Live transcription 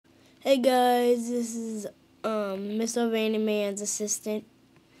Hey guys, this is Mr. VandyMan's assistant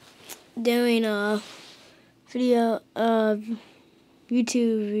doing a video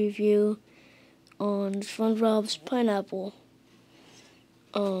YouTube review on SpongeBob's pineapple.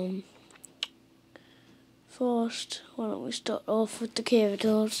 First, why don't we start off with the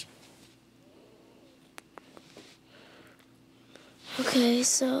characters? Okay,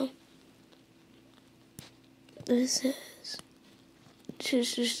 so this is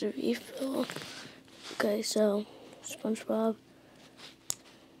just a refill. Okay, so SpongeBob,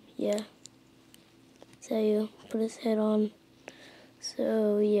 yeah, so you put his head on.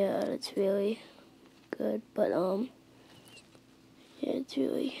 So yeah, that's really good. But yeah, it's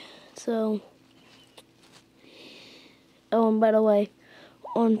really so. Oh, and by the way,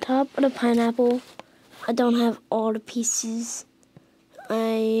 on top of the pineapple, I don't have all the pieces.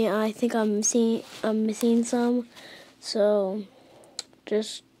 I think I'm missing some. So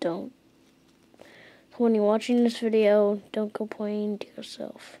just don't. When you're watching this video, don't complain to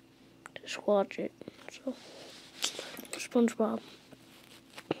yourself. Just watch it. So, SpongeBob.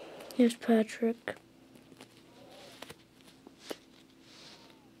 Here's Patrick.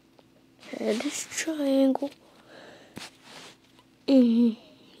 Head is triangle.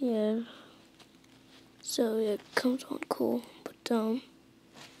 Yeah. So it comes on cool, but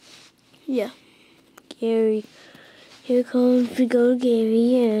yeah. Gary. Here comes we go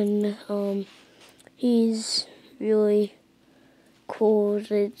Gary, and he's really cool.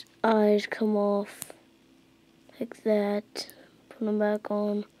 His eyes come off like that. Put them back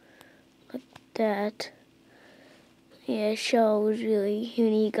on like that. Yeah, show was really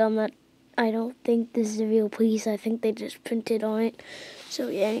unique. I don't think this is a real piece. I think they just printed on it. So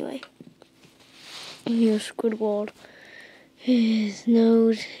yeah, anyway. Here's Squidward. His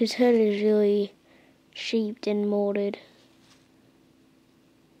nose, his head is really shaped and molded.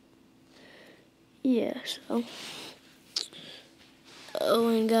 Yeah, so. Oh,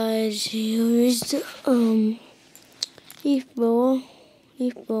 and guys, here's the leaf ball,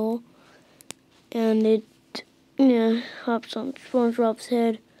 and it hops on SpongeBob's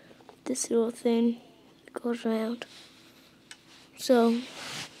head. This little thing goes around. So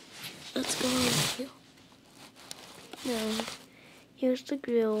let's go over here. Now here's the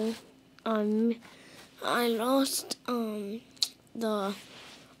grill. I lost the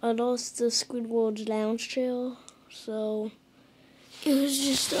Squidward's lounge chair, so it was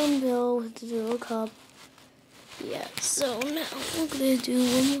just on Bill with the little cup. Yeah, so now we're gonna do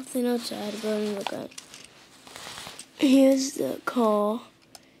one more thing outside. But look at it. Here's the car.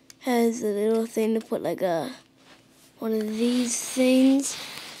 Has a little thing to put like one of these things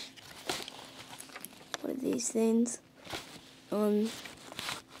on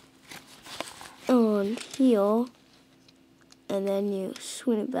here, and then you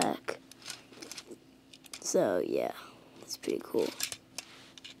swing it back. So yeah, it's pretty cool.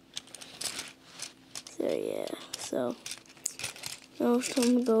 So yeah, so now it's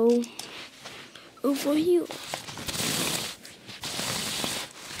time to go over here.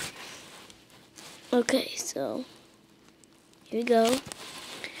 Okay, so here we go.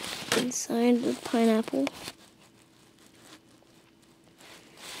 Inside the pineapple.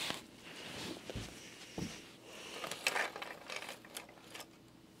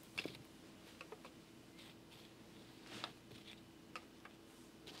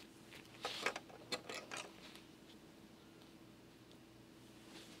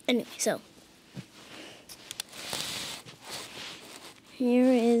 Anyway, so here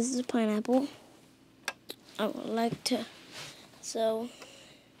is the pineapple. I would like to, so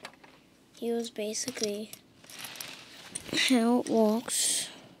here's basically how it walks.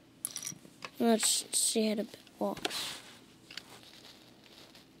 Let's see how it walks.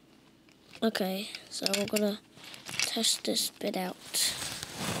 Okay, so we're gonna test this bit out.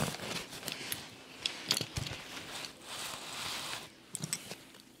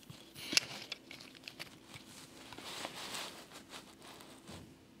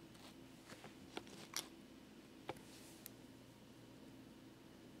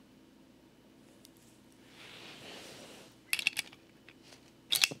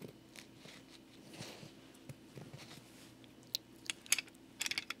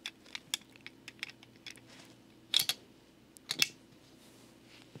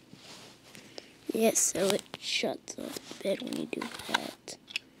 Yes, so it shuts off a bit when you do that.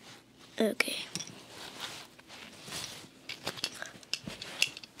 Okay.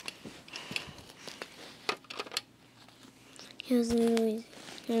 Here's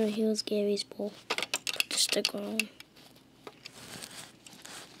Gary's bowl. Put the sticker on.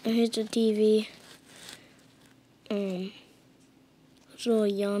 And here's the TV. looks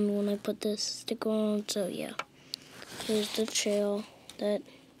really young when I put this sticker on, so yeah. Here's the trail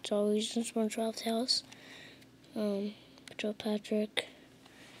that's always in SpongeBob's house. Joe Patrick,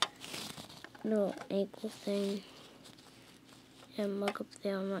 little ankle thing, and mug up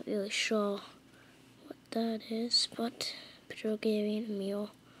there. I'm not really sure what that is, but Pedro Gary and a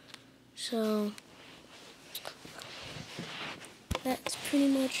meal. So that's pretty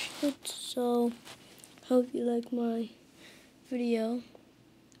much it. So hope you like my video.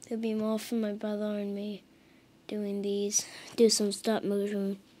 There'll be more from my brother and me doing these. Do some stop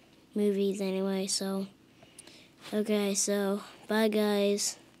motion movies anyway. So okay, so bye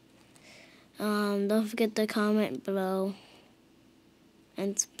guys. Don't forget to comment below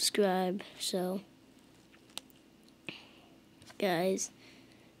and subscribe. So guys,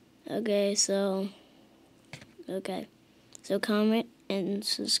 okay, so comment and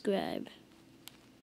subscribe.